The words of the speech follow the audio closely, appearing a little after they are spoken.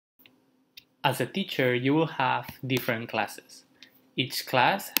As a teacher, you will have different classes. Each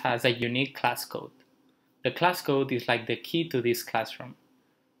class has a unique class code. The class code is like the key to this classroom.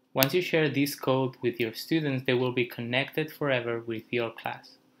 Once you share this code with your students, they will be connected forever with your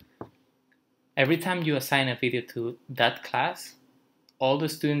class. Every time you assign a video to that class, all the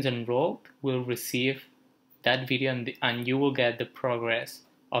students enrolled will receive that video and you will get the progress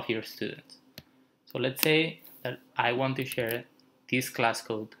of your students. So let's say that I want to share this class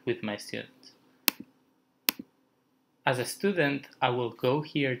code with my students. As a student, I will go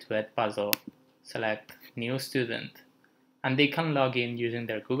here to EDpuzzle, select New Student, and they can log in using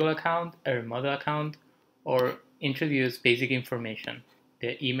their Google account, or Moodle account, or introduce basic information.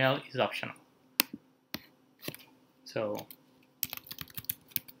 The email is optional. So,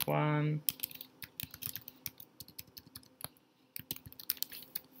 one,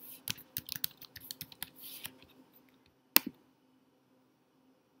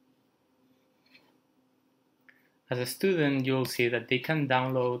 as a student, you'll see that they can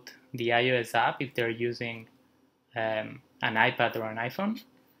download the iOS app if they're using an iPad or an iPhone,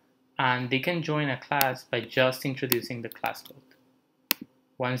 and they can join a class by just introducing the class code.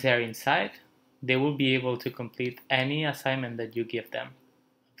 Once they're inside, they will be able to complete any assignment that you give them,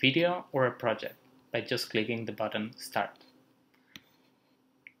 a video or a project, by just clicking the button Start.